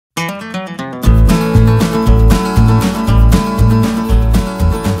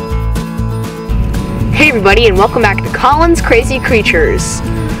everybody, and welcome back to Colin's Crazy Creatures.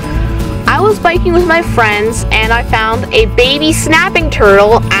 I was biking with my friends and I found a baby snapping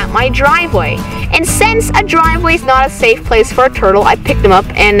turtle at my driveway. And since a driveway is not a safe place for a turtle, I picked him up,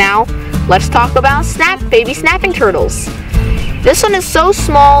 and now let's talk about baby snapping turtles. This one is so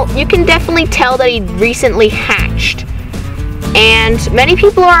small, you can definitely tell that he recently hatched. And many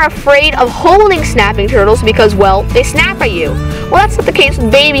people are afraid of holding snapping turtles because, well, they snap at you. Well, that's not the case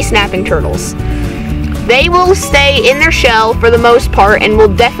with baby snapping turtles. They will stay in their shell for the most part and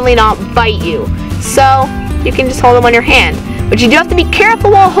will definitely not bite you. So, you can just hold them on your hand. But you do have to be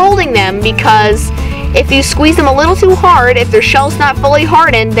careful while holding them, because if you squeeze them a little too hard, if their shell's not fully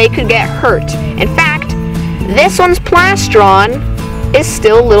hardened, they could get hurt. In fact, this one's plastron is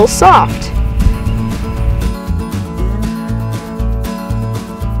still a little soft.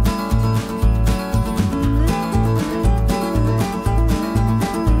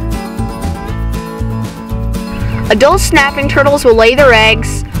 Adult snapping turtles will lay their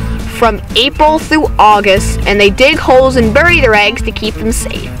eggs from April through August, and they dig holes and bury their eggs to keep them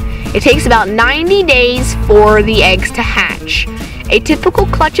safe. It takes about 90 days for the eggs to hatch. A typical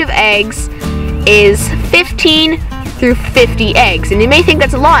clutch of eggs is 15 through 50 eggs, and you may think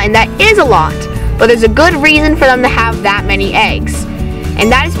that's a lot, and that is a lot, but there's a good reason for them to have that many eggs.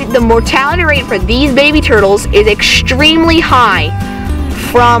 And that is the mortality rate for these baby turtles is extremely high,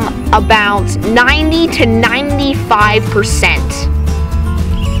 from about 90 to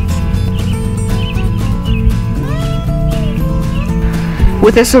 95%.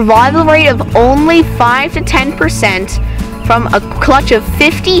 With a survival rate of only 5 to 10% from a clutch of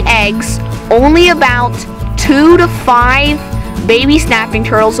 50 eggs, only about 2 to 5 baby snapping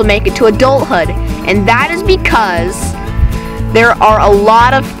turtles will make it to adulthood. And that is because there are a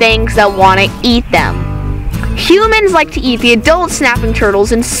lot of things that want to eat them. Humans like to eat the adult snapping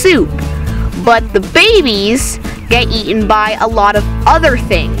turtles in soup, but the babies get eaten by a lot of other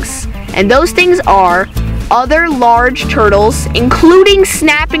things. And those things are other large turtles, including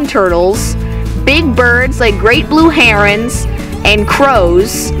snapping turtles, big birds like great blue herons and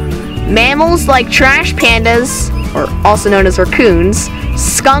crows, mammals like trash pandas, or also known as raccoons,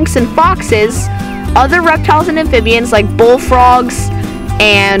 skunks and foxes, other reptiles and amphibians like bullfrogs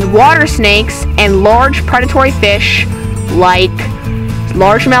and water snakes, and large predatory fish like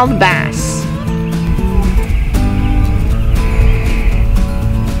largemouth bass.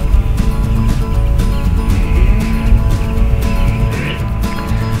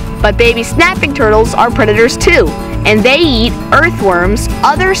 But baby snapping turtles are predators too, and they eat earthworms,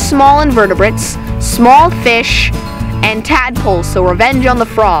 other small invertebrates, small fish, and tadpoles, so revenge on the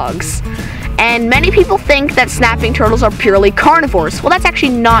frogs. And many people think that snapping turtles are purely carnivores. Well, that's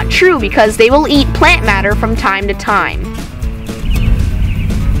actually not true, because they will eat plant matter from time to time.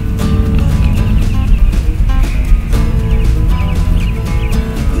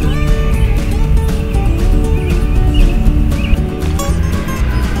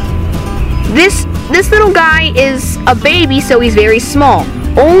 This little guy is a baby, so he's very small,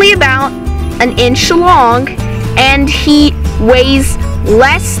 only about an inch long, and he weighs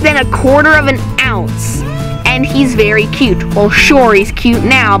less than a quarter of an ounce, and he's very cute. Well, sure, he's cute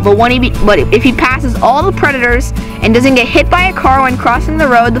now, but if he passes all the predators and doesn't get hit by a car when crossing the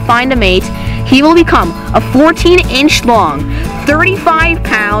road to find a mate, he will become a 14-inch long,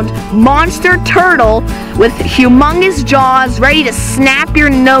 35-pound monster turtle with humongous jaws ready to snap your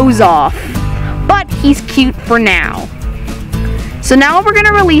nose off. But he's cute for now. So now we're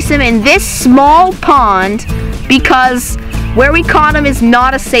gonna release him in this small pond, because where we caught him is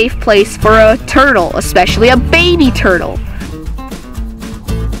not a safe place for a turtle, especially a baby turtle.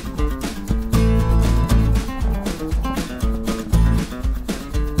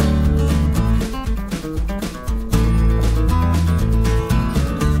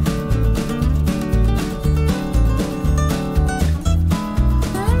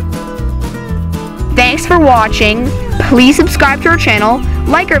 Thanks for watching. Please subscribe to our channel,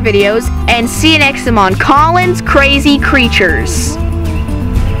 like our videos, and see you next time on Colin's Crazy Creatures.